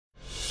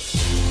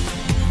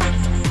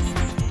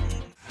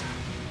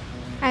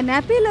An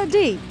apple a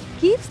day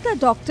keeps the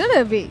doctor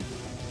away.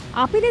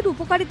 আপেলের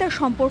উপকারিতা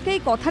সম্পর্কে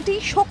এই কথাটি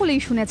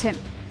সকলেই শুনেছেন।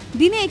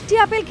 দিনে একটি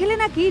আপেল খেলে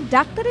নাকি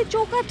ডাক্তারের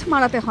চৌকাঠ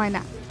মারাতে হয়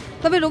না।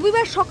 তবে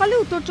রবিবার সকালে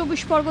উত্তর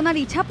 24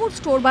 পরগনার ইছাপুর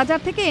স্টোর বাজার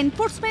থেকে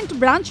এনফোর্সমেন্ট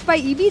ব্রাঞ্চ বা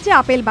ইবি যে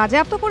আপেল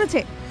বাজেয়াপ্ত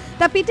করেছে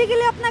তা পেতে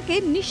গেলে আপনাকে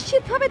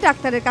নিশ্চিতভাবে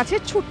ডাক্তারের কাছে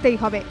ছুটতেই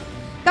হবে।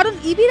 কারণ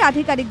ইবির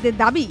আধিকারিকদের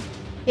দাবি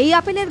এই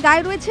আপেলের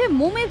গায়ে রয়েছে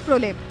মোমের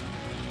প্রলেপ।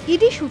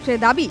 ইডি সূত্রে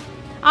দাবি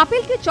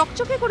আপেলকে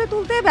চকচকে করে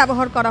তুলতে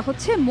ব্যবহার করা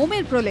হচ্ছে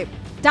মোমের প্রলেপ।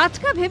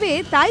 টাটকা ভেবে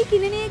তাই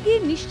কিনে নিয়ে গিয়ে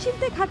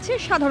নিশ্চিন্তে খাচ্ছে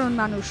সাধারণ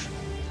মানুষ,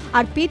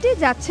 আর পেটে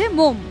যাচ্ছে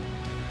মোম।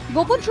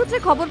 গোপন সূত্রে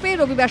খবর পেয়ে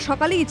রবিবার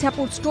সকালে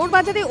ইছাপুর স্টোর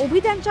বাজারে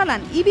অভিযান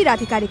চালান ইবির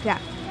আধিকারিকরা।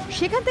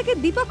 সেখান থেকে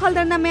দীপক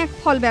হালদার নামে এক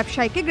ফল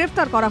ব্যবসায়ীকে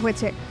গ্রেফতার করা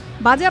হয়েছে।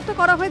 বাজেয়াপ্ত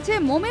করা হয়েছে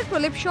মোমের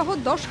প্রলেপ সহ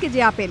 10 কেজি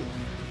আপেল।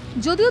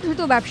 যদিও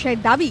ধৃত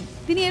ব্যবসায়ীর দাবি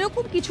তিনি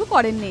এরকম কিছু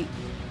করেননি।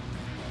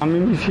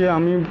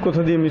 আমি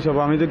কোথা দিয়ে মিশাবো?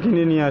 আমি তো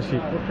কিনে নিয়ে আসি।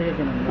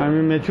 আমি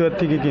মেচুয়ার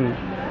থেকে কিনি।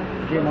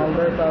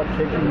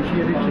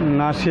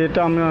 না, সেটা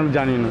আমি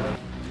জানি না।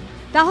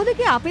 তাহলে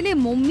কি আপেলে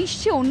মোম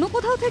মিশছে অন্য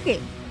কোথাও থেকে?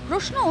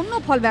 প্রশ্ন অন্য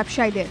ফল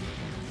ব্যবসায়ীদের।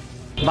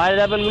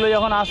 বাইরের আপেলগুলো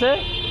যখন আসে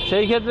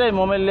সেই ক্ষেত্রে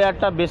মোমের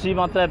লেয়ারটা বেশি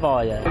মাত্রায়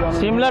পাওয়া যায়।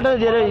 সিমলাটা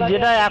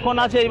যেটা এখন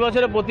আছে এই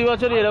বছরে প্রতি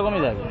বছরই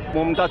এরকমই থাকে।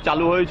 মোমটা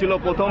চালু হয়েছিল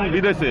প্রথম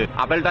বিদেশে,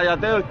 আপেলটা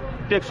যাতে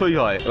টেকসই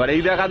হয়। এবার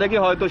এই দেখা দেখি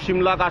হয়তো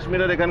সিমলা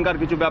কাশ্মীরের এখানকার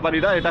কিছু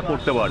ব্যাপারীরা এটা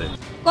করতে পারে।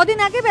 কদিন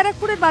আগে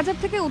ব্যারাকপুরের বাজার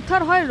থেকে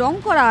উদ্ধার হয় রং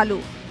করা আলু,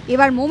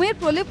 এবার মোমের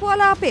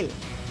প্রলেপওয়ালা আপেল।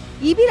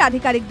 ইবির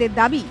আধিকারিকদের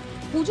দাবি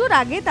পুজোর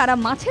আগে তারা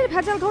মাছের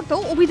ভেজাল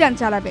ধরতেও অভিযান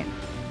চালাবেন।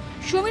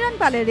 সমীরণ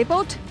পালের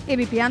রিপোর্ট,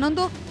 এবিপি আনন্দ,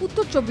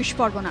 উত্তর 24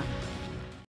 পরগনা।